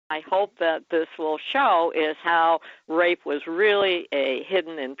I hope that this will show is how rape was really a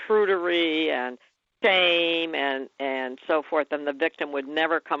hidden in prudery and shame and so forth, and the victim would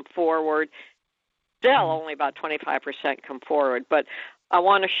never come forward. Still, only about 25% come forward. But I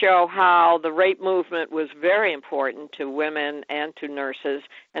want to show how the rape movement was very important to women and to nurses,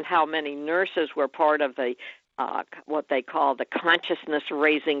 and how many nurses were part of the what they call the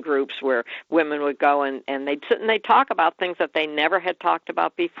consciousness-raising groups, where women would go and they'd sit and they'd talk about things that they never had talked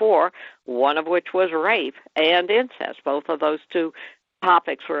about before, one of which was rape and incest. Both of those two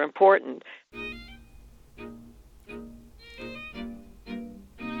topics were important.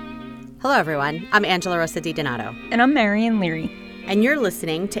 Hello, everyone. I'm Angela Rosa DiDonato. And I'm Marian Leary. And you're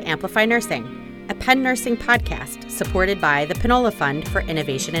listening to Amplify Nursing, a Penn Nursing podcast supported by the Pinola Fund for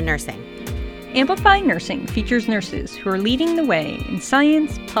Innovation in Nursing. Amplify Nursing features nurses who are leading the way in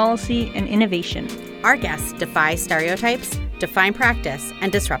science, policy, and innovation. Our guests defy stereotypes, define practice,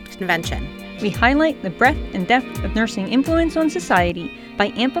 and disrupt convention. We highlight the breadth and depth of nursing influence on society by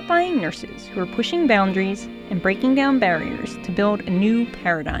amplifying nurses who are pushing boundaries and breaking down barriers to build a new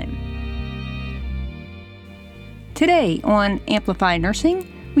paradigm. Today on Amplify Nursing,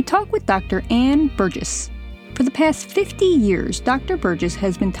 we talk with Dr. Ann Burgess. For the past 50 years, Dr. Burgess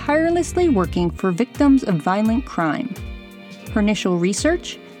has been tirelessly working for victims of violent crime. Her initial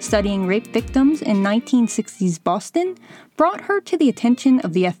research, studying rape victims in 1960s Boston, brought her to the attention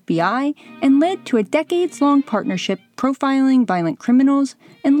of the FBI and led to a decades-long partnership profiling violent criminals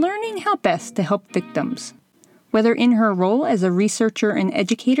and learning how best to help victims. Whether in her role as a researcher and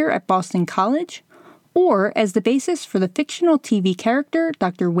educator at Boston College, or as the basis for the fictional TV character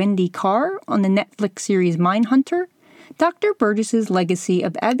Dr. Wendy Carr on the Netflix series Mindhunter, Dr. Burgess's legacy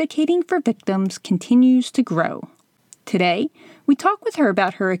of advocating for victims continues to grow. Today, we talk with her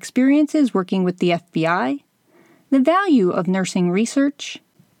about her experiences working with the FBI, the value of nursing research,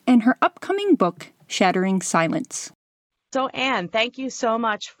 and her upcoming book, Shattering Silence. So, Ann, thank you so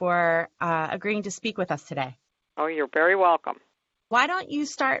much for agreeing to speak with us today. Oh, you're very welcome. Why don't you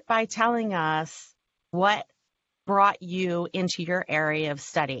start by telling us what brought you into your area of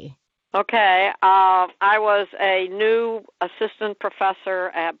study? Okay. I was a new assistant professor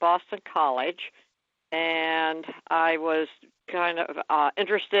at Boston College, and I was kind of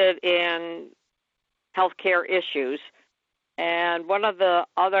interested in healthcare issues. And one of the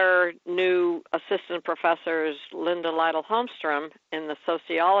other new assistant professors, Linda Lytle Holmstrom, in the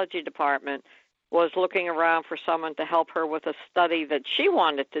sociology department, was looking around for someone to help her with a study that she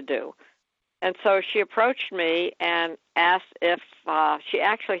wanted to do. And so she approached me and asked if she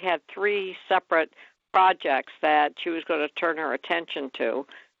actually had 3 separate projects that she was going to turn her attention to,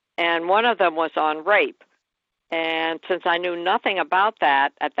 and one of them was on rape. And since I knew nothing about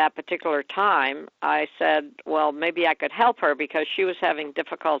that at that particular time, I said, well, maybe I could help her because she was having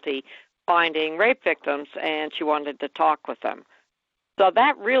difficulty finding rape victims, and she wanted to talk with them. So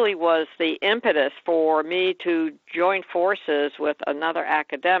that really was the impetus for me to join forces with another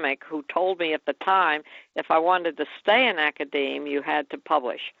academic who told me at the time if I wanted to stay in academia, you had to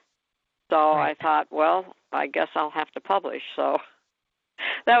publish. So right. I thought, well, I guess I'll have to publish. So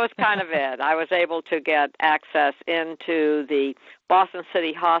that was kind of it. I was able to get access into the Boston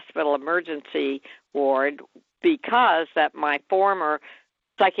City Hospital emergency ward because that my former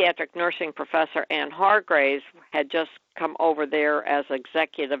psychiatric nursing professor, Ann Hargraves, had just come over there as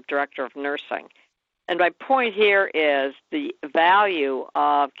executive director of nursing. And my point here is the value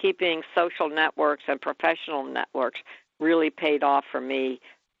of keeping social networks and professional networks really paid off for me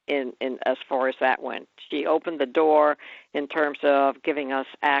in as far as that went. She opened the door in terms of giving us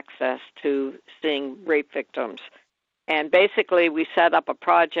access to seeing rape victims. And basically, we set up a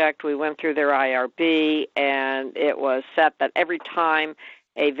project. We went through their IRB, and it was set that every time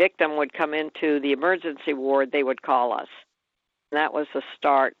a victim would come into the emergency ward, they would call us. And that was the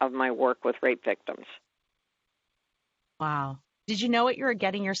start of my work with rape victims. Wow. Did you know what you were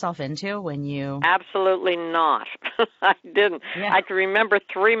getting yourself into when you... Absolutely not. I didn't. Yeah. I can remember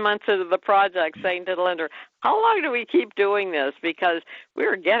 3 months into the project saying to Linda, how long do we keep doing this? Because we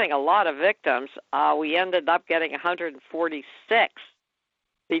were getting a lot of victims. We ended up getting 146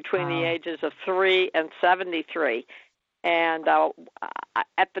 between the ages of 3 and 73. And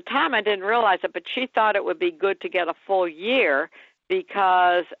at the time, I didn't realize it, but she thought it would be good to get a full year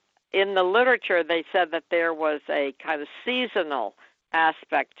because in the literature, they said that there was a kind of seasonal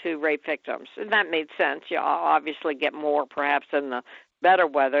aspect to rape victims. And that made sense. You obviously get more perhaps in the better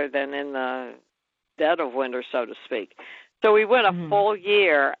weather than in the dead of winter, so to speak. So we went a full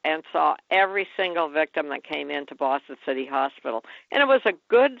year and saw every single victim that came into Boston City Hospital. And it was a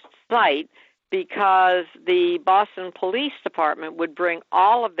good site because the Boston Police Department would bring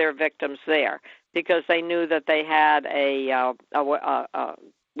all of their victims there because they knew that they had a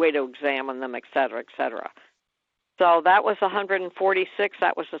way to examine them, et cetera, et cetera. So that was 146.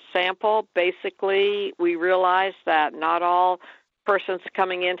 That was a sample. Basically, we realized that not all persons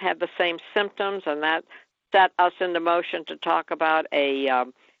coming in had the same symptoms, and that set us into motion to talk about a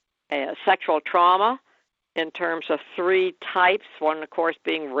sexual trauma in terms of 3 types, one, of course,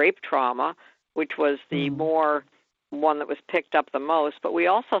 being rape trauma, which was the more one that was picked up the most. But we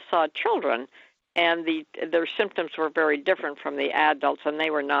also saw children, and their symptoms were very different from the adults, and they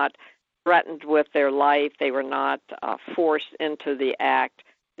were not threatened with their life. They were not forced into the act.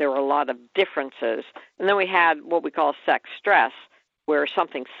 There were a lot of differences. And then we had what we call sex stress, where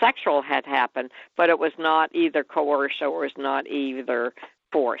something sexual had happened, but it was not either coerced or it was not either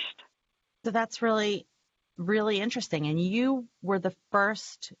forced. So that's really, really interesting. And you were the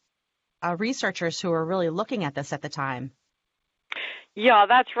first researchers who were really looking at this at the time. Yeah,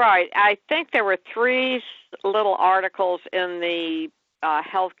 that's right. I think there were 3 little articles in the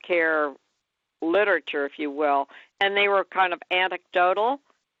healthcare literature, if you will, and they were kind of anecdotal,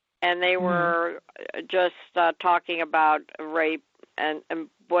 and they were just talking about rape and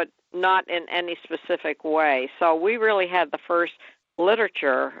but not in any specific way. So we really had the first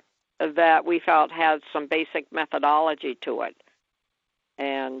literature that we felt had some basic methodology to it.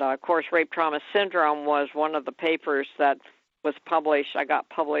 And, of course, rape trauma syndrome was one of the papers that was published. I got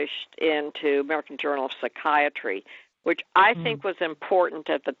published into American Journal of Psychiatry, which I think was important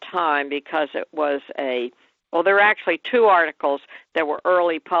at the time because it was there were actually 2 articles that were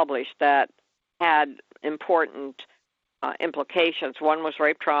early published that had important implications. One was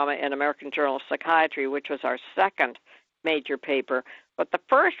rape trauma in American Journal of Psychiatry, which was our second major paper. But the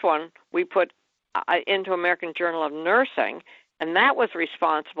first one we put into American Journal of Nursing, and that was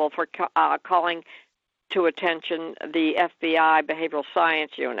responsible for calling to attention the FBI Behavioral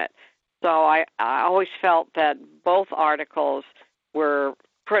Science Unit. So I always felt that both articles were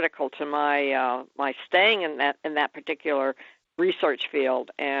critical to my staying in that particular research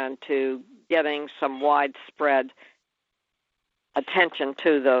field and to getting some widespread attention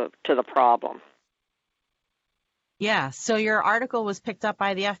to the problem. Yeah. So your article was picked up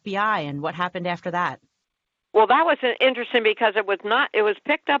by the FBI, and what happened after that? Well, that was interesting because it was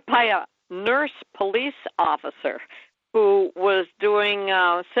picked up by a nurse police officer who was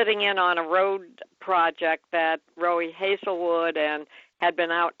sitting in on a road project that Roy Hazelwood and had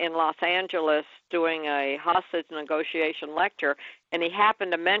been out in Los Angeles doing a hostage negotiation lecture, and he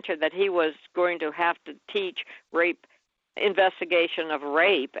happened to mention that he was going to have to teach investigation of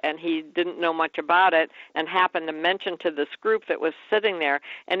rape, and he didn't know much about it, and happened to mention to this group that was sitting there,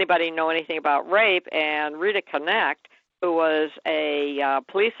 anybody know anything about rape? And Rita Connect, who was a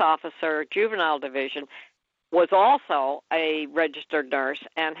police officer, juvenile division, was also a registered nurse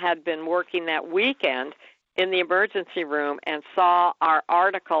and had been working that weekend in the emergency room and saw our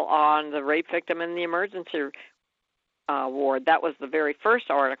article on the rape victim in the emergency ward. That was the very first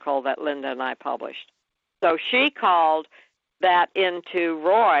article that Linda and I published. So she called that into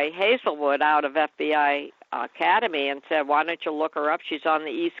Roy Hazelwood out of FBI Academy and said, why don't you look her up? She's on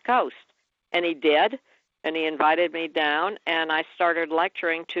the East Coast. And he did, and he invited me down, and I started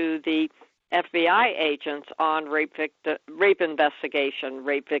lecturing to the FBI agents on rape investigation,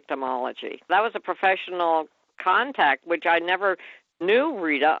 rape victimology. That was a professional contact, which I never knew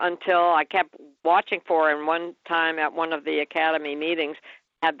Rita until I kept watching for her, and one time at one of the Academy meetings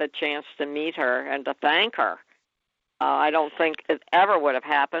had the chance to meet her and to thank her. I don't think it ever would have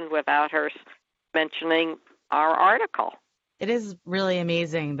happened without her mentioning our article. It is really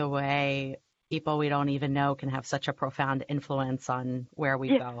amazing the way people we don't even know can have such a profound influence on where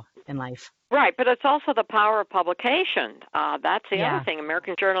we go in life. Right, but it's also the power of publication. That's the other thing.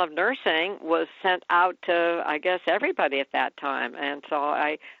 American Journal of Nursing was sent out to, I guess, everybody at that time, and so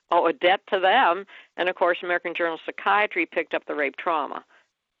I owe a debt to them. And, of course, American Journal of Psychiatry picked up the rape trauma.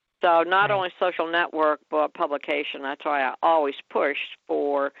 So not only social network, but publication. That's why I always pushed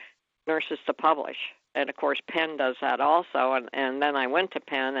for nurses to publish. And, of course, Penn does that also. And then I went to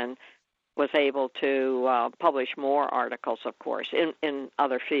Penn and was able to publish more articles, of course, in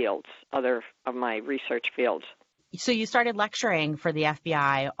other fields, other of my research fields. So you started lecturing for the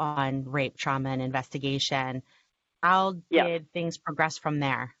FBI on rape trauma and investigation. How did things progress from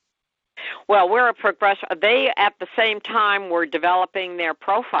there? Well, they, at the same time, were developing their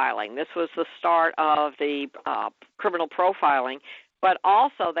profiling. This was the start of the criminal profiling. But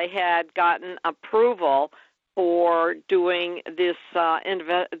also they had gotten approval for doing this,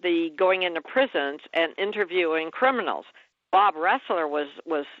 the going into prisons and interviewing criminals. Bob Ressler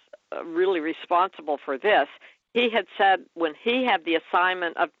was really responsible for this. He had said when he had the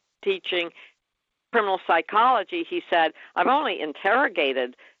assignment of teaching criminal psychology, he said, I've only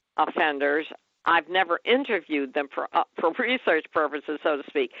interrogated offenders. I've never interviewed them for research purposes, so to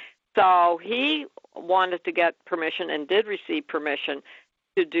speak. So he wanted to get permission and did receive permission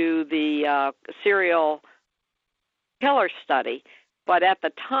to do the serial killer study. But at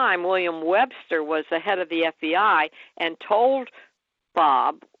the time, William Webster was the head of the FBI and told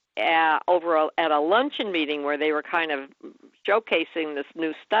Bob at a luncheon meeting where they were kind of showcasing this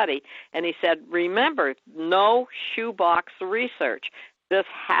new study, and he said, remember, no shoebox research. This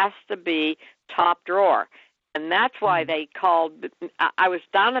has to be top drawer. And that's why they called, I was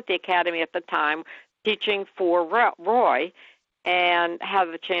down at the academy at the time teaching for Roy and had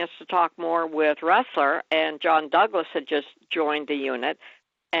the chance to talk more with Ressler, and John Douglas had just joined the unit.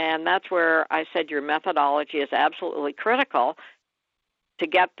 And that's where I said your methodology is absolutely critical. To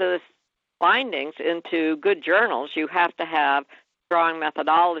get the findings into good journals, you have to have strong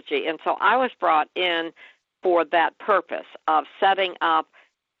methodology. And so I was brought in for that purpose of setting up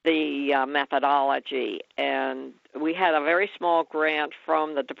the methodology. And we had a very small grant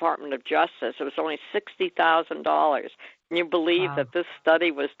from the Department of Justice. It was only $60,000. Can you believe that this study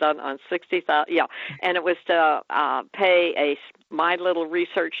was done on $60,000? Yeah, and it was to pay my little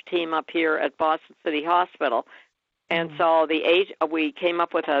research team up here at Boston City Hospital. And so we came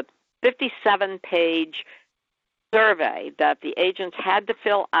up with a 57-page survey that the agents had to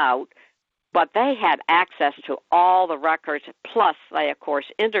fill out, but they had access to all the records, plus they, of course,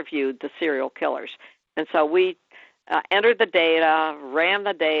 interviewed the serial killers. And so we entered the data, ran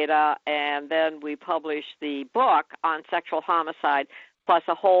the data, and then we published the book on sexual homicide, plus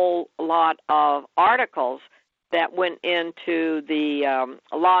a whole lot of articles that went into the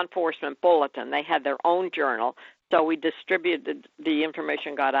law enforcement bulletin. They had their own journal, so we distributed the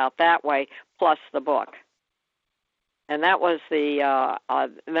information, got out that way, plus the book. And that was the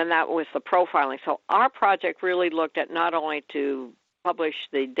profiling. So our project really looked at not only to publish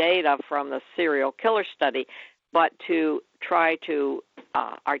the data from the serial killer study, but to try to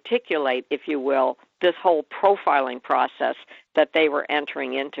articulate, if you will, this whole profiling process that they were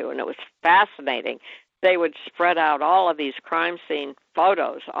entering into. And it was fascinating. They would spread out all of these crime scene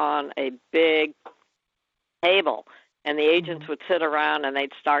photos on a big table, and the agents would sit around and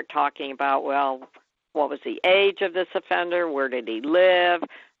they'd start talking about, well, what was the age of this offender? Where did he live?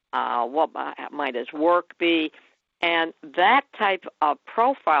 What might his work be? And that type of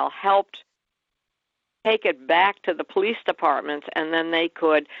profile helped take it back to the police departments, and then they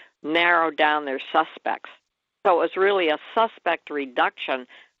could narrow down their suspects. So it was really a suspect reduction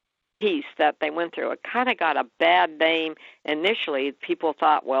piece that they went through. It kind of got a bad name initially. People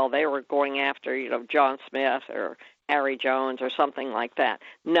thought, well, they were going after, John Smith or Harry Jones or something like that.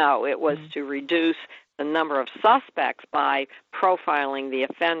 No, it was to reduce the number of suspects by profiling the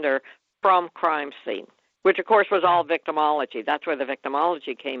offender from crime scene, which, of course, was all victimology. That's where the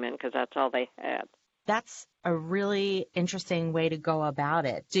victimology came in, because that's all they had. That's a really interesting way to go about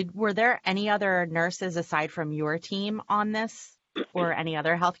it. Were there any other nurses aside from your team on this, or any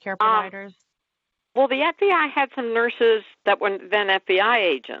other healthcare providers? Well, the FBI had some nurses that were then FBI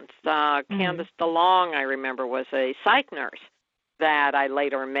agents. Candace DeLong, I remember, was a psych nurse that I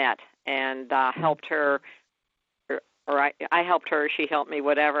later met and helped her, or I helped her, she helped me,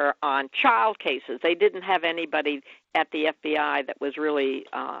 whatever, on child cases. They didn't have anybody at the FBI that was really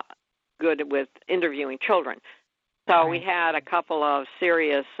good with interviewing children. So we had a couple of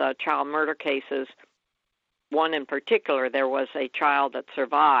serious child murder cases. One in particular, there was a child that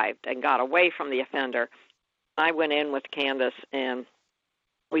survived and got away from the offender. I went in with Candace, and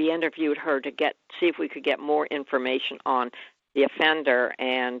we interviewed her to see if we could get more information on the offender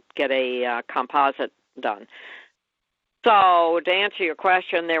and get a composite done. So to answer your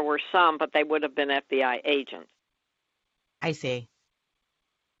question, there were some, but they would have been FBI agents. I see.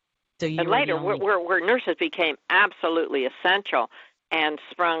 So and later, where nurses became absolutely essential and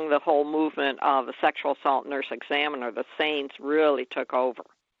sprung the whole movement of the sexual assault nurse examiner, the SANES really took over.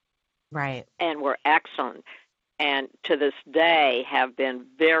 Right. And were excellent, and to this day have been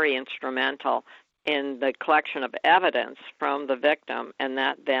very instrumental in the collection of evidence from the victim, and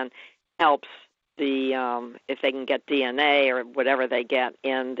that then helps the if they can get DNA or whatever they get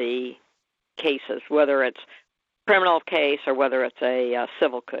in the cases, whether it's criminal case or whether it's a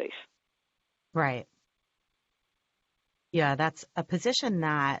civil case. Right. Yeah, that's a position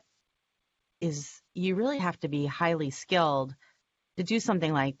that you really have to be highly skilled to do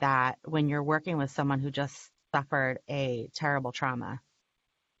something like that when you're working with someone who just suffered a terrible trauma.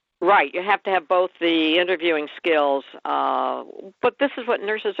 Right, you have to have both the interviewing skills, but this is what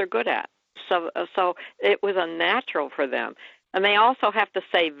nurses are good at. So it was unnatural for them. And they also have to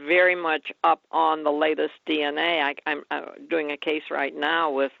stay very much up on the latest DNA. I'm doing a case right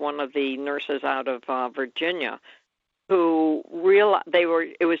now with one of the nurses out of Virginia who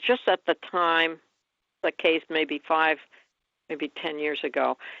it was just at the time, the case maybe 10 years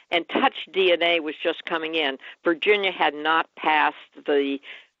ago, and Touch DNA was just coming in. Virginia had not passed the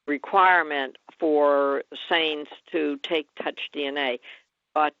requirement for SANES to take Touch DNA.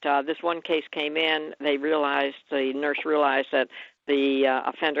 But this one case came in. The nurse realized that the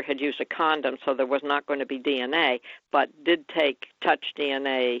offender had used a condom, so there was not going to be DNA, but did take Touch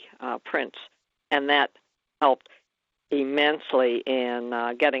DNA prints, and that helped immensely in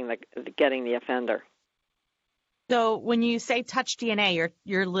getting the offender. So when you say Touch DNA,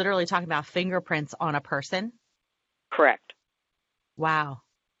 you're literally talking about fingerprints on a person? Correct. Wow.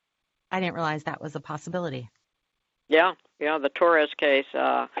 I didn't realize that was a possibility. Yeah, the Torres case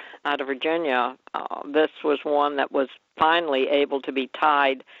out of Virginia, this was one that was finally able to be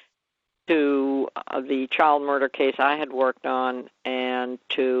tied to the child murder case I had worked on and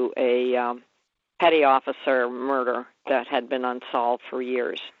to a petty officer murder that had been unsolved for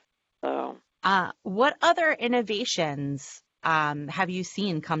years. So, what other innovations have you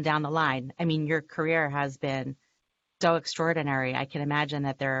seen come down the line? I mean, your career has been so extraordinary. I can imagine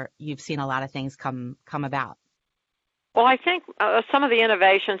that you've seen a lot of things come about. Well, I think some of the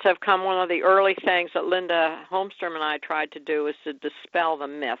innovations have come. One of the early things that Linda Holmstrom and I tried to do is to dispel the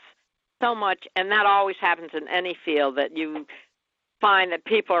myth so much, and that always happens in any field, that you find that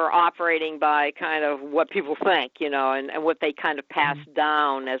people are operating by kind of what people think, and what they kind of pass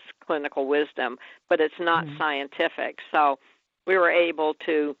down as clinical wisdom, but it's not scientific. So we were able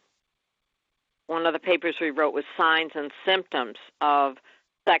to, one of the papers we wrote was Signs and Symptoms of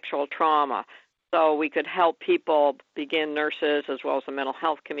Sexual Trauma. So we could help people, nurses as well as the mental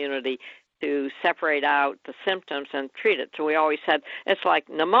health community, to separate out the symptoms and treat it. So we always said it's like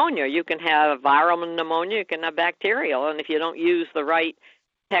pneumonia. You can have viral pneumonia, you can have bacterial, and if you don't use the right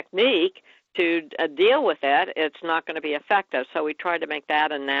technique to deal with it, it's not going to be effective. So we tried to make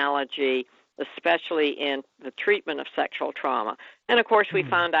that analogy, especially in the treatment of sexual trauma. And, of course, we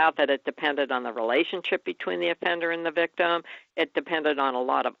found out that it depended on the relationship between the offender and the victim. It depended on a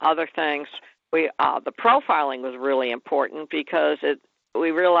lot of other things. The profiling was really important because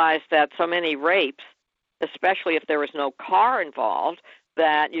we realized that so many rapes, especially if there was no car involved,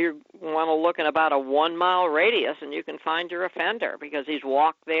 that you want to look in about a 1-mile radius and you can find your offender because he's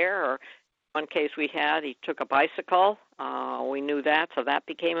walked there. Or one case we had, he took a bicycle. We knew that, so that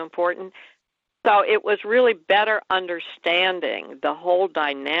became important. So it was really better understanding the whole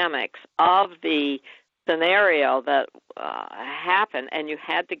dynamics of the scenario that happened, and you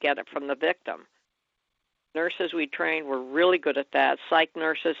had to get it from the victim. Nurses we trained were really good at that. Psych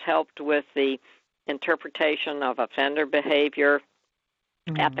nurses helped with the interpretation of offender behavior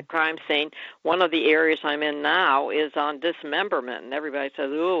at the crime scene. One of the areas I'm in now is on dismemberment, and everybody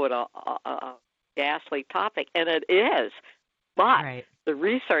says, "Ooh, what a ghastly topic," and it is. But the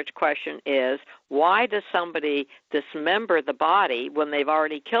research question is, why does somebody dismember the body when they've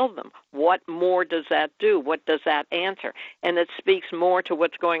already killed them? What more does that do? What does that answer? And it speaks more to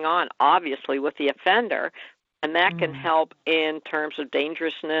what's going on, obviously, with the offender, and that can help in terms of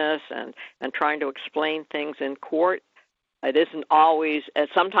dangerousness and trying to explain things in court. It isn't always,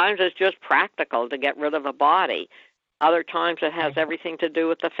 sometimes it's just practical to get rid of a body. Other times it has everything to do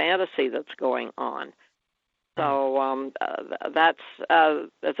with the fantasy that's going on. So that's,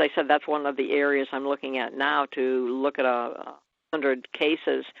 as I said, that's one of the areas I'm looking at now, to look at 100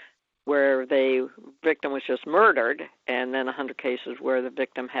 cases where the victim was just murdered, and then 100 cases where the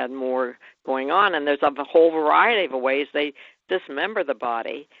victim had more going on. And there's a whole variety of ways they dismember the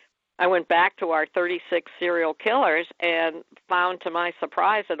body. I went back to our 36 serial killers and found, to my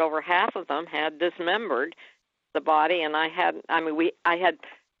surprise, that over half of them had dismembered the body. And I had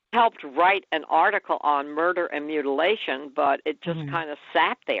helped write an article on murder and mutilation, but it just kind of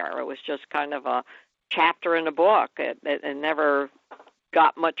sat there. It was just kind of a chapter in a book. It never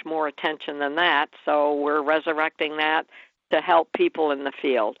got much more attention than that, so we're resurrecting that to help people in the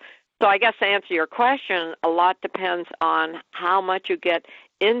field. So I guess to answer your question, a lot depends on how much you get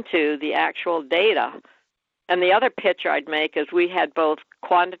into the actual data. And the other pitch I'd make is we had both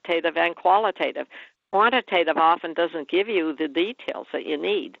quantitative and qualitative. Quantitative often doesn't give you the details that you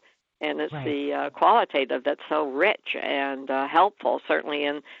need, and it's the qualitative that's so rich and helpful, certainly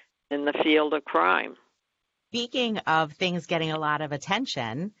in the field of crime. Speaking of things getting a lot of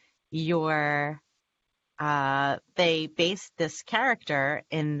attention, your they based this character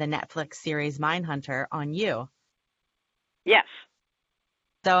in the Netflix series Mindhunter on you. Yes.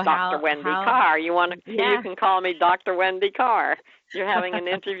 So Dr. Wendy Carr. You can call me Dr. Wendy Carr. You're having an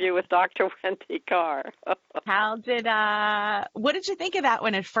interview with Dr. Wendy Carr. What did you think of that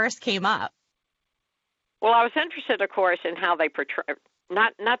when it first came up? Well, I was interested, of course, in how they portray,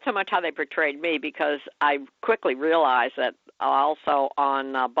 not so much how they portrayed me, because I quickly realized that also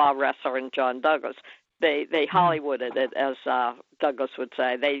on Bob Ressler and John Douglas, they Hollywooded it, as Douglas would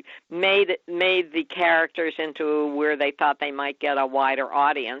say. They made the characters into where they thought they might get a wider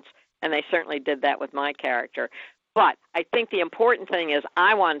audience, and they certainly did that with my character. But I think the important thing is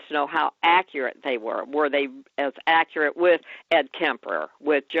I wanted to know how accurate they were. Were they as accurate with Ed Kemper,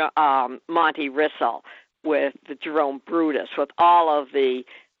 with Monty Rissell, with Jerome Brutus, with all of the,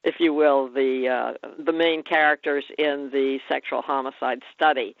 if you will, the main characters in the sexual homicide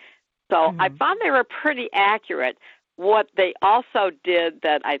study? So I found they were pretty accurate. What they also did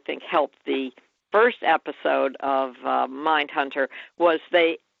that I think helped the first episode of Mindhunter was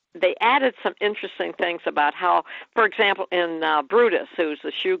they added some interesting things about how, for example, in Brutus, who's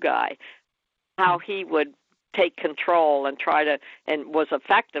the shoe guy, how he would take control and and was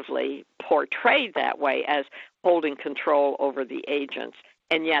effectively portrayed that way as holding control over the agents,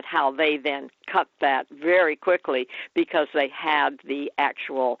 and yet how they then cut that very quickly because they had the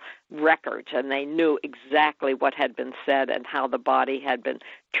actual records and they knew exactly what had been said and how the body had been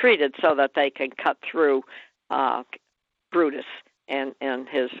treated so that they could cut through Brutus and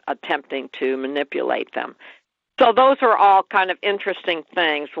his attempting to manipulate them. So those are all kind of interesting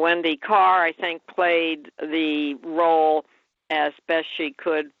things. Wendy Carr, I think, played the role as best she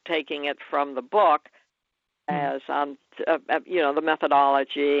could, taking it from the book, as the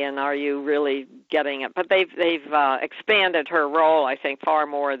methodology and are you really getting it? But they've expanded her role, I think, far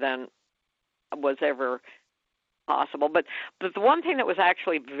more than was ever possible. But the one thing that was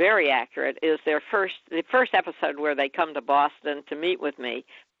actually very accurate is the first episode where they come to Boston to meet with me,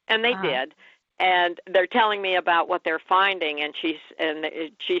 and they did, and they're telling me about what they're finding, and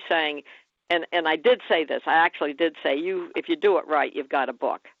she's saying, and I did say this. I actually did say, if you do it right, you've got a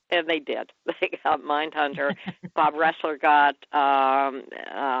book. And they did. They got Mindhunter. Bob Ressler got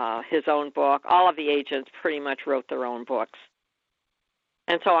his own book. All of the agents pretty much wrote their own books.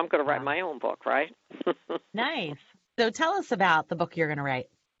 And so I'm going to write my own book, right? Nice. So tell us about the book you're going to write.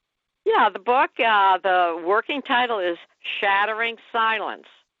 Yeah, the book, the working title is Shattering Silence.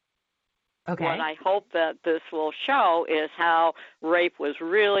 Okay. What I hope that this will show is how rape was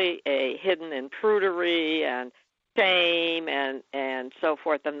really a hidden in prudery and shame and so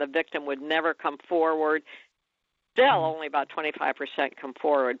forth, and the victim would never come forward. Still, only about 25% come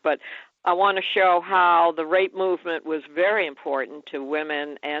forward. But I want to show how the rape movement was very important to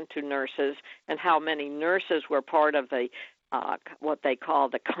women and to nurses, and how many nurses were part of the what they call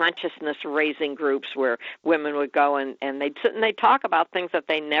the consciousness-raising groups, where women would go and they'd sit and they'd talk about things that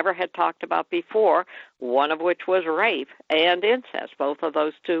they never had talked about before, one of which was rape and incest. Both of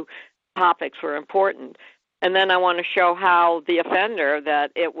those two topics were important. And then I want to show how the offender,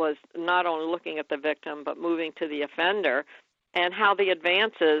 that it was not only looking at the victim, but moving to the offender, and how the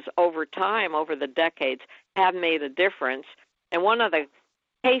advances over time, over the decades, have made a difference. And one of the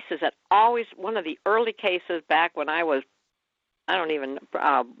cases one of the early cases back when I was,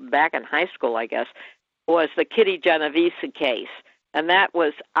 back in high school, I guess, was the Kitty Genovese case. And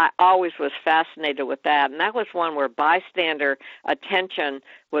I always was fascinated with that. And that was one where bystander attention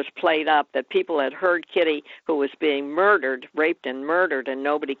was played up, that people had heard Kitty, who was being murdered, raped and murdered, and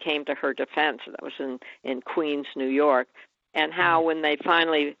nobody came to her defense. That was in Queens, New York. And how when they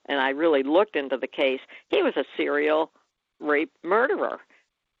finally, and I really looked into the case, he was a serial rape murderer.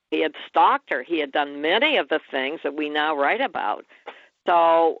 He had stalked her. He had done many of the things that we now write about.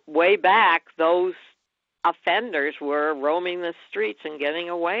 So way back, those offenders were roaming the streets and getting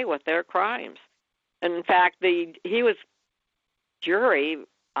away with their crimes. And in fact, jury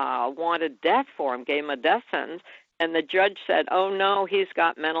wanted death for him, gave him a death sentence, and the judge said, oh, no, he's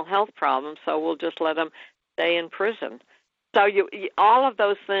got mental health problems, so we'll just let him stay in prison. So all of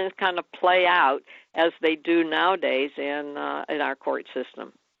those things kind of play out as they do nowadays in our court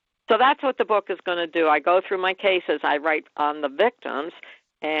system. So that's what the book is going to do. I go through my cases. I write on the victims,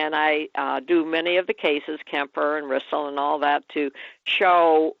 and I do many of the cases, Kemper and Rissell and all that, to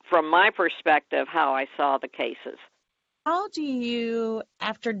show from my perspective how I saw the cases. How do you,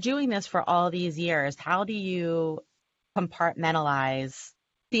 after doing this for all these years, how do you compartmentalize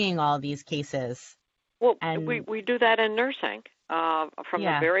seeing all these cases? Well, we do that in nursing. From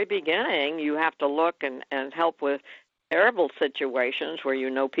the very beginning, you have to look and help with terrible situations where you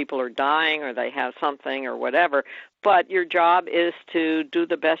know people are dying or they have something or whatever, but your job is to do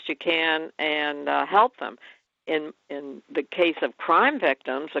the best you can and help them. In the case of crime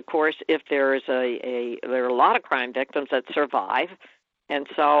victims, of course, if there is there are a lot of crime victims that survive, and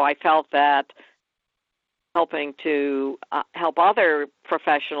so I felt that helping to help other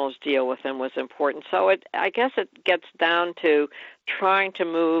professionals deal with them was important. So I guess it gets down to trying to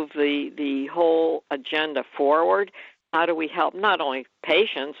move the whole agenda forward. How do we help not only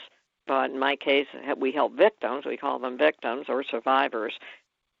patients, but in my case, we help victims. We call them victims or survivors.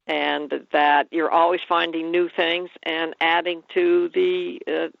 And that you're always finding new things and adding to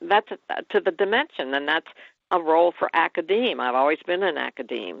to the dimension, and that's a role for academe. I've always been an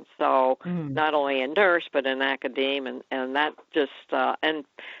academe, so not only a nurse but an academe, and that just and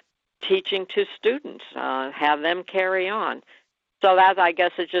teaching to students, have them carry on. So that, I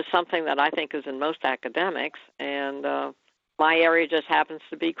guess, is just something that I think is in most academics, and my area just happens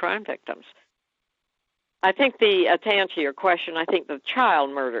to be crime victims. I think to answer your question, I think the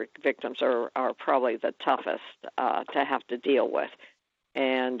child murder victims are probably the toughest to have to deal with.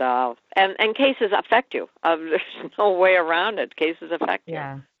 And cases affect you. There's no way around it. Cases affect you.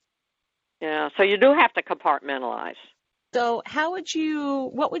 Yeah. So you do have to compartmentalize. So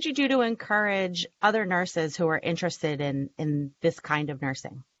what would you do to encourage other nurses who are interested in this kind of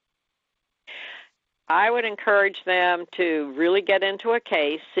nursing? I would encourage them to really get into a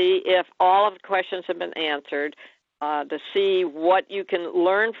case, see if all of the questions have been answered, to see what you can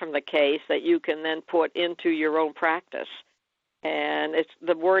learn from the case that you can then put into your own practice. And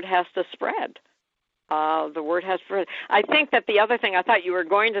the word has to spread. The word has to spread. I think that the other thing I thought you were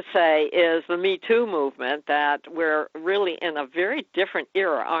going to say is the Me Too movement, that we're really in a very different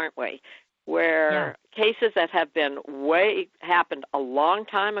era, aren't we? Where cases that have been happened a long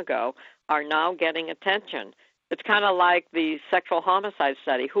time ago are now getting attention. It's kind of like the sexual homicide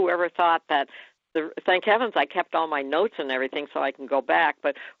study. Whoever thought that, thank heavens I kept all my notes and everything so I can go back,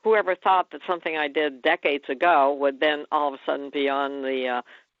 but whoever thought that something I did decades ago would then all of a sudden be on the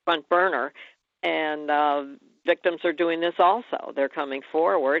front burner, and victims are doing this also. They're coming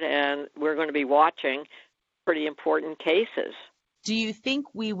forward, and we're going to be watching pretty important cases. Do you think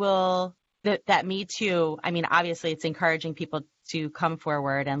we will, that Me Too, I mean, obviously it's encouraging people to come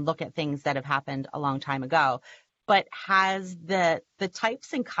forward and look at things that have happened a long time ago, but has the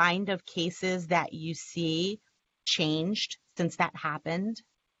types and kind of cases that you see changed since that happened?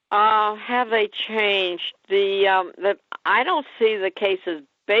 Have they changed? I don't see the cases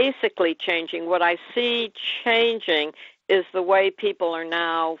basically changing. What I see changing is the way people are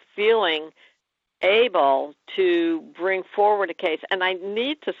now feeling able to bring forward a case. And I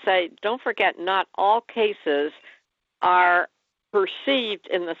need to say, don't forget, not all cases are perceived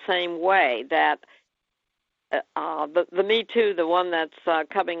in the same way. That the Me Too, the one that's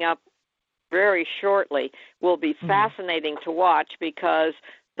coming up very shortly, will be fascinating to watch, because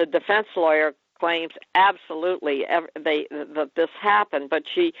the defense lawyer claims absolutely that this happened, but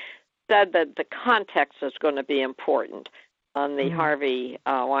she said that the context is going to be important on the Harvey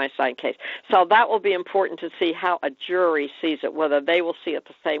Weinstein case. So that will be important to see how a jury sees it, whether they will see it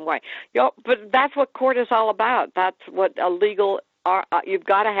the same way. But that's what court is all about. That's what a legal, you've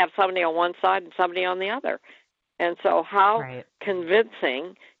got to have somebody on one side and somebody on the other. And so how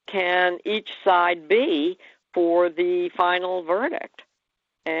convincing can each side be for the final verdict?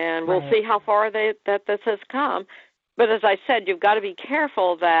 And we'll see how far that this has come. But as I said, you've got to be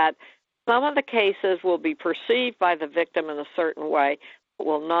careful that some of the cases will be perceived by the victim in a certain way, but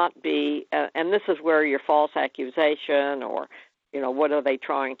will not be, and this is where your false accusation or, what are they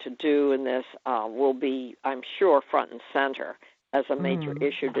trying to do in this will be, I'm sure, front and center as a major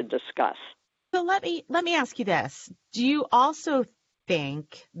issue to discuss. So let me ask you this. Do you also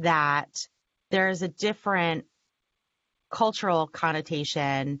think that there is a different cultural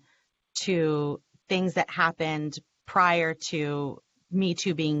connotation to things that happened prior to Me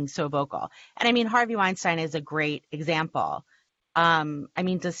Too being so vocal? And I mean, Harvey Weinstein is a great example. I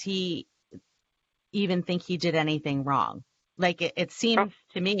mean, does he even think he did anything wrong? Like, it seems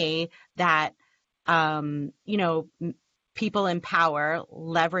to me that, people in power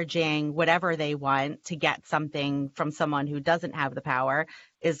leveraging whatever they want to get something from someone who doesn't have the power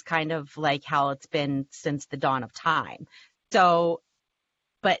is kind of like how it's been since the dawn of time. So,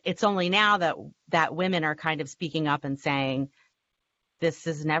 but it's only now that women are kind of speaking up and saying, this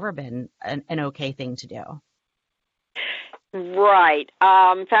has never been an okay thing to do. Right.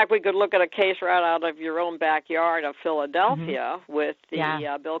 In fact, we could look at a case right out of your own backyard of Philadelphia with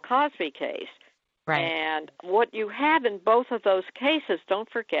the Bill Cosby case. Right. And what you have in both of those cases, don't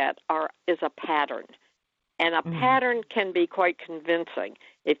forget, is a pattern. And a pattern can be quite convincing.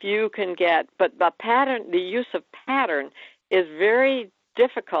 If you can get, but the use of pattern is very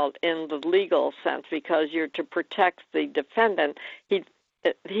difficult in the legal sense because you're to protect the defendant.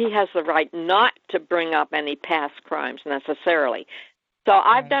 He has the right not to bring up any past crimes necessarily. So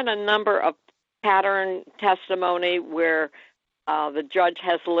I've done a number of pattern testimony where the judge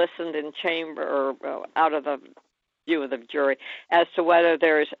has listened in chamber or out of the view of the jury as to whether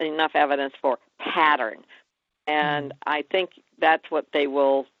there's enough evidence for pattern. And I think that's what they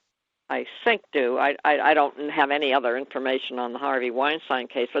will, I think, do. I don't have any other information on the Harvey Weinstein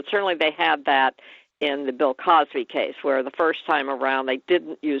case, but certainly they had that in the Bill Cosby case, where the first time around they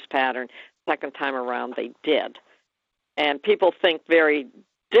didn't use pattern, second time around they did. And people think very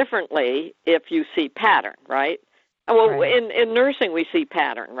differently if you see pattern, right? Well, in nursing we see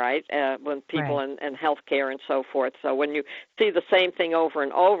pattern, right? When people in healthcare and so forth. So when you see the same thing over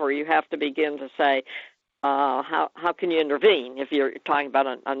and over, you have to begin to say, how can you intervene if you're talking about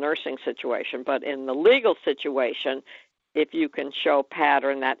a nursing situation? But in the legal situation, if you can show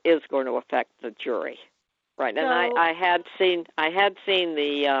pattern, that is going to affect the jury, right? And I had seen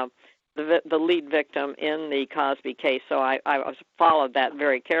the lead victim in the Cosby case, so I followed that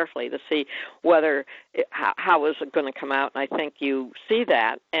very carefully to see whether how was it going to come out, and I think you see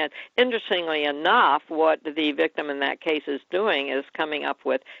that. And interestingly enough, what the victim in that case is doing is coming up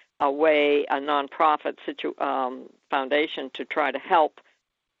with a nonprofit foundation to try to help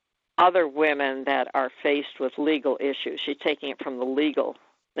other women that are faced with legal issues. She's taking it from the legal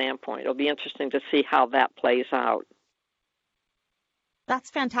standpoint. It'll be interesting to see how that plays out. That's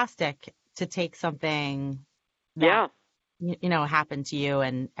fantastic to take something that happened to you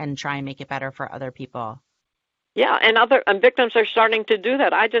and try and make it better for other people. Yeah, and victims are starting to do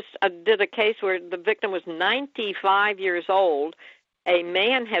that. I just did a case where the victim was 95 years old. A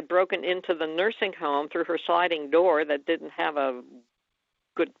man had broken into the nursing home through her sliding door that didn't have a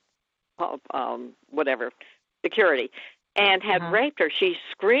good security, and had raped her. She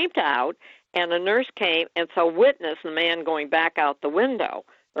screamed out, and a nurse came and so witnessed the man going back out the window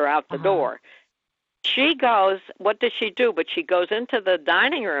or out the door. She goes, what does she do? But she goes into the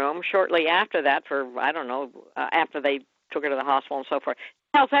dining room shortly after that after they took her to the hospital and so forth.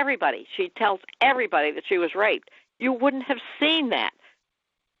 She tells everybody that she was raped. You wouldn't have seen that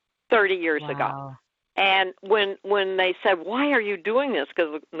 30 years ago. And when they said, why are you doing this?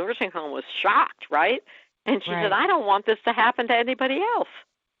 Because the nursing home was shocked, right? And she said, I don't want this to happen to anybody else.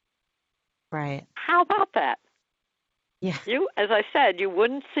 Right. How about that? Yeah. As I said, you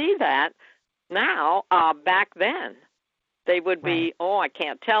wouldn't see that now. Back then, they would be, I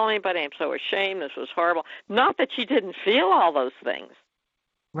can't tell anybody. I'm so ashamed. This was horrible. Not that she didn't feel all those things.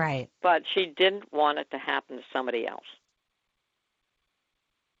 Right. But she didn't want it to happen to somebody else.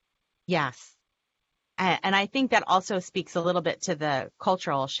 Yes. And I think that also speaks a little bit to the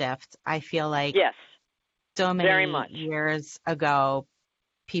cultural shift. I feel like so many years ago,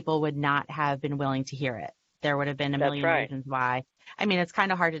 people would not have been willing to hear it. There would have been a million reasons why. I mean, it's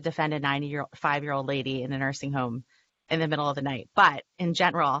kind of hard to defend a 95-year-old lady in a nursing home in the middle of the night. But in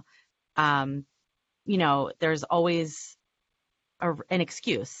general, there's always an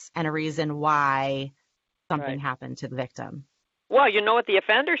excuse and a reason why something happened to the victim. Well, you know what the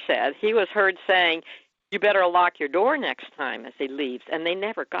offender said? He was heard saying, you better lock your door next time as he leaves. And they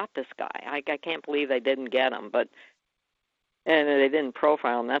never got this guy. I can't believe they didn't get him, and they didn't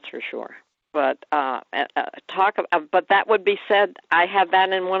profile him, that's for sure. But but that would be said. I had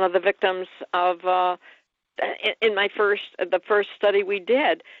that in one of the victims of in the first study we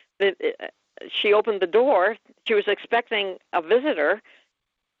did. She opened the door. She was expecting a visitor,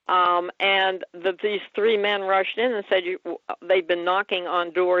 and these three men rushed in and said they'd been knocking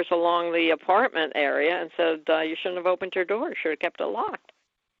on doors along the apartment area and said you shouldn't have opened your door. You should have kept it locked.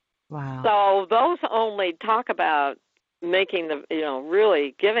 Wow. So those only talk about making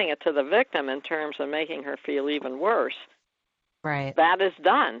really giving it to the victim in terms of making her feel even worse. Right. That is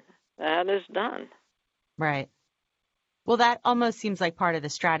done. Right. Well, that almost seems like part of the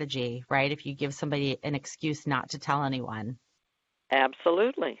strategy, right? If you give somebody an excuse not to tell anyone.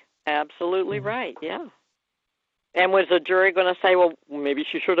 Absolutely. Absolutely right, yeah. And was the jury going to say, well, maybe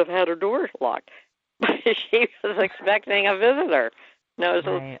she should have had her door locked? She was expecting a visitor. No,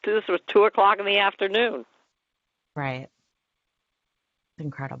 this was 2 o'clock in the afternoon. Right.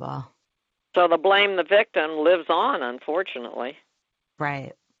 Incredible. So the blame the victim lives on, unfortunately.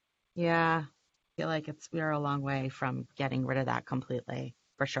 Right. Yeah. I feel like we're a long way from getting rid of that completely,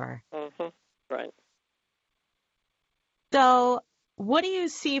 for sure. Mm-hmm. Right. So what do you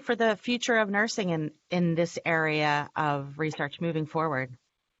see for the future of nursing in this area of research moving forward?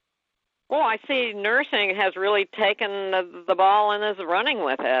 Well, I see nursing has really taken the ball and is running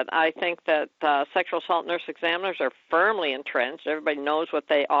with it. I think that sexual assault nurse examiners are firmly entrenched. Everybody knows what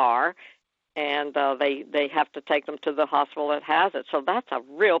they are, and they have to take them to the hospital that has it. So that's a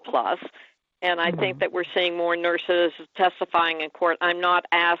real plus. And I think that we're seeing more nurses testifying in court. I'm not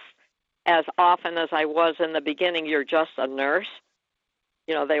asked as often as I was in the beginning, you're just a nurse.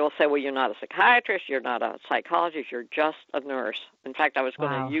 You know, they will say, well, you're not a psychiatrist, you're not a psychologist, you're just a nurse. In fact, I was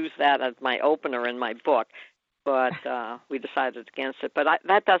going to use that as my opener in my book, but we decided against it. But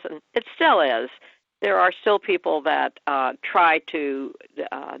that doesn't, it still is. There are still people that try to,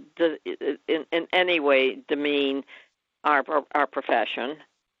 in any way, demean our profession.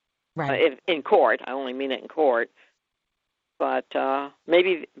 Right. In court. I only mean it in court. But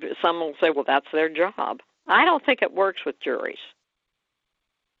maybe some will say, well, that's their job. I don't think it works with juries.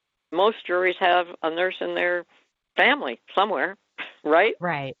 Most juries have a nurse in their family somewhere, right?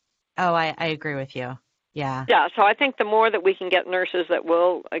 Right. Oh, I agree with you. Yeah. Yeah, so I think the more that we can get nurses that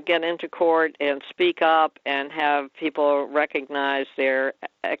will get into court and speak up and have people recognize their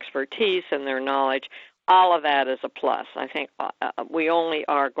expertise and their knowledge, all of that is a plus. I think we only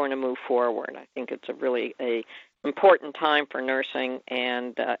are going to move forward. I think it's a really important time for nursing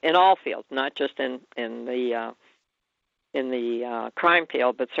and in all fields, not just in the crime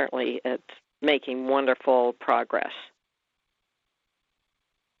field, but certainly it's making wonderful progress.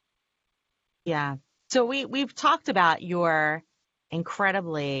 Yeah. So we've talked about your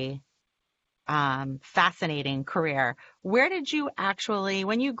incredibly fascinating career. Where did you actually,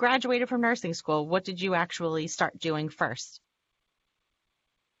 when you graduated from nursing school, what did you actually start doing first?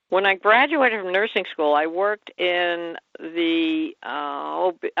 When I graduated from nursing school, I worked in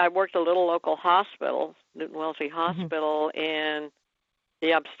I worked a little local hospital, Newton Wellesley Hospital, in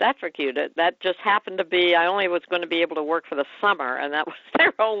the obstetric unit. That just happened to be, I only was going to be able to work for the summer, and that was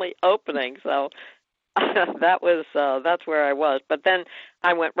their only opening. So that's where I was. But then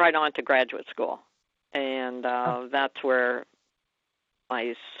I went right on to graduate school, and that's where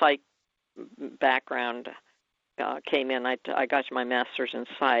my psych background came in. I got my master's in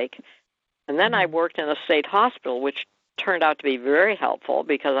psych, and then I worked in a state hospital, which turned out to be very helpful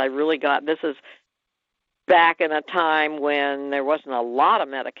because I really got, this is back in a time when there wasn't a lot of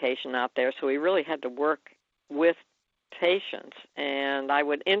medication out there, so we really had to work with patients. And I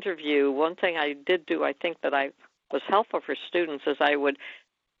would interview, one thing I did do, I think that I was helpful for students, is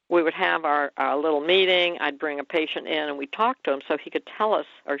we would have our little meeting. I'd bring a patient in, and we'd talk to him so he could tell us,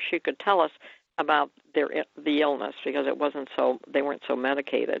 or she could tell us about the illness, because they weren't so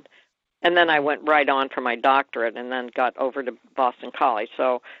medicated. And then I went right on for my doctorate, and then got over to Boston College.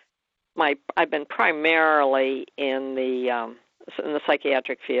 So I've been primarily in the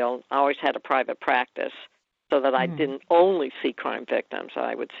psychiatric field. I always had a private practice, so that I didn't only see crime victims.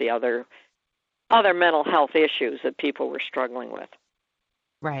 I would see other mental health issues that people were struggling with.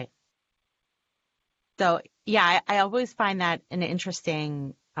 Right. So yeah, I always find that an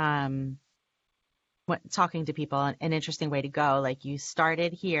interesting. Talking to people, an interesting way to go. Like, you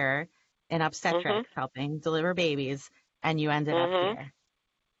started here in obstetrics, helping deliver babies, and you ended up here.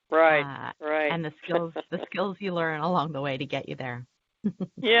 Right, right. And the skills you learn along the way to get you there.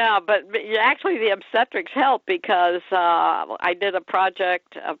 Yeah, but actually the obstetrics helped, because I did a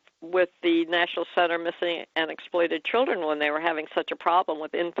project with the National Center Missing and Exploited Children when they were having such a problem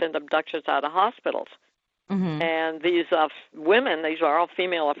with infant abductions out of hospitals. And these women, these are all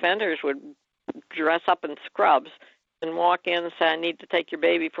female offenders, would dress up in scrubs and walk in and say, I need to take your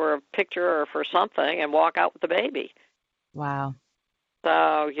baby for a picture or for something, and walk out with the baby. Wow.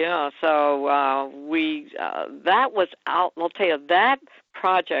 So, yeah, that was out, I'll tell you, that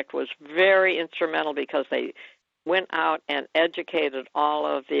project was very instrumental, because they went out and educated all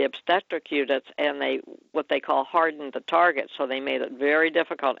of the obstetric units, and they, what they call, hardened the target, so they made it very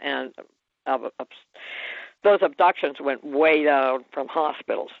difficult, and those abductions went way down from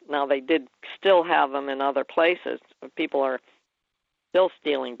hospitals. Now, they did still have them in other places. People are still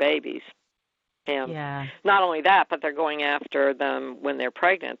stealing babies. And not only that, but they're going after them when they're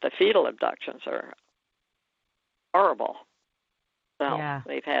pregnant. The fetal abductions are horrible. So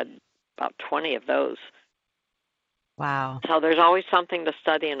they've had about 20 of those. Wow. So there's always something to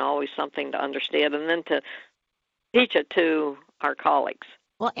study and always something to understand, and then to teach it to our colleagues.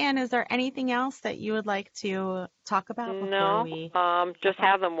 Well, Anne, is there anything else that you would like to talk about before we... just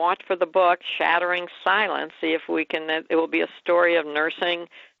have them watch for the book, Shattering Silence, see if we can, it will be a story of nursing,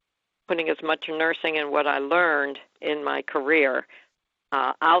 putting as much nursing in what I learned in my career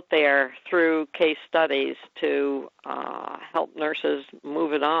out there through case studies to help nurses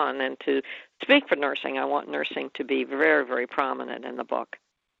move it on, and to speak for nursing. I want nursing to be very, very prominent in the book.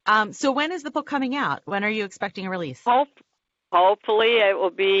 So when is the book coming out? When are you expecting a release? Hopefully it will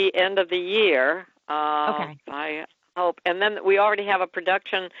be end of the year. Okay. I hope. And then we already have a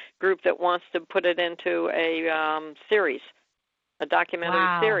production group that wants to put it into a series, a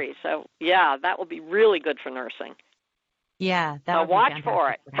documentary series. So, yeah, that will be really good for nursing. Yeah, so watch for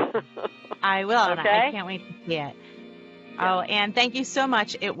it. I will. Okay? I can't wait to see it. Yeah. Oh, and thank you so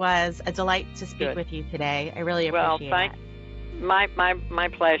much. It was a delight to speak with you today. I really appreciate it. My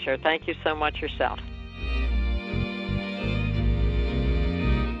pleasure. Thank you so much yourself.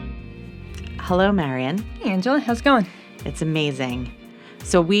 Hello, Marion. Hey, Angela. How's it going? It's amazing.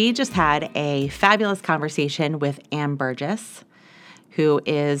 So we just had a fabulous conversation with Ann Burgess, who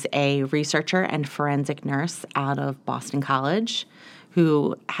is a researcher and forensic nurse out of Boston College,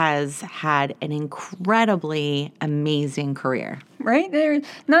 who has had an incredibly amazing career. Right? There are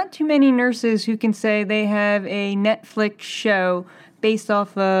not too many nurses who can say they have a Netflix show based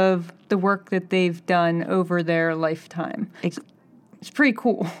off of the work that they've done over their lifetime. It's pretty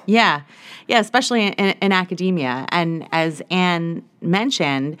cool. Yeah, especially in academia. And as Ann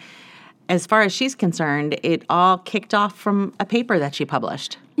mentioned, as far as she's concerned, it all kicked off from a paper that she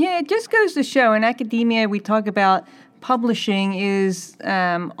published. Yeah, it just goes to show in academia we talk about publishing is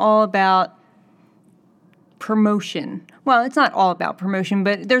all about promotion. Well, it's not all about promotion,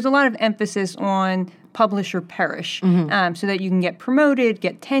 but there's a lot of emphasis on publish or perish, so that you can get promoted,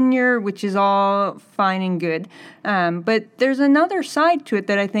 get tenure, which is all fine and good. But there's another side to it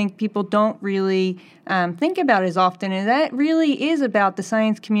that I think people don't really think about as often, and that really is about the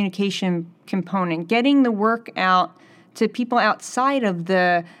science communication component, getting the work out to people outside of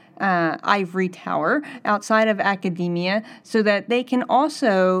the ivory tower, outside of academia, so that they can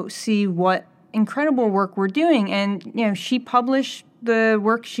also see what incredible work we're doing. And, she published the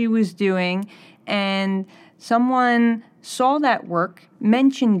work she was doing, and someone saw that work,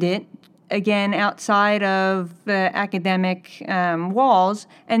 mentioned it, again, outside of the academic walls,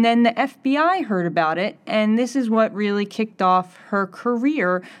 and then the FBI heard about it, and this is what really kicked off her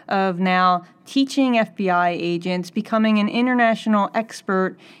career of now teaching FBI agents, becoming an international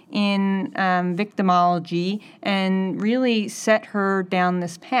expert in victimology, and really set her down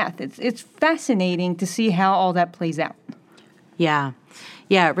this path. It's fascinating to see how all that plays out. Yeah,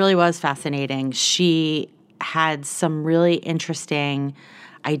 it really was fascinating. She had some really interesting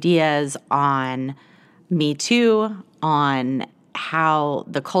ideas on Me Too, on how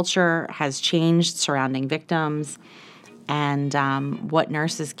the culture has changed surrounding victims, and what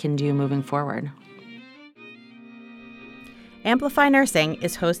nurses can do moving forward. Amplify Nursing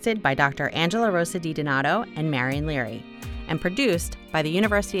is hosted by Dr. Angela Rosa DiDonato and Marion Leary, and produced by the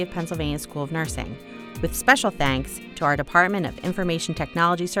University of Pennsylvania School of Nursing, with special thanks to our Department of Information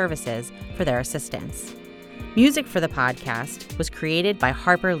Technology Services for their assistance. Music for the podcast was created by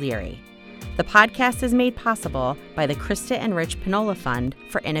Harper Leary. The podcast is made possible by the Krista and Rich Pinola Fund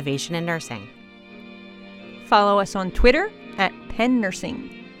for Innovation in Nursing. Follow us on Twitter at Penn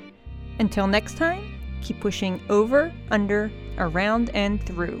Nursing. Until next time, keep pushing over, under, around, and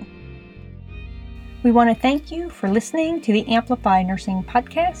through. We want to thank you for listening to the Amplify Nursing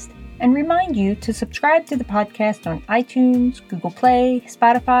podcast, and remind you to subscribe to the podcast on iTunes, Google Play,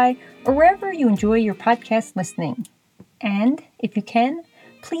 Spotify, or wherever you enjoy your podcast listening. And, if you can,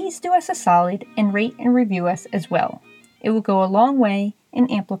 please do us a solid and rate and review us as well. It will go a long way in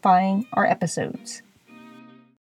amplifying our episodes.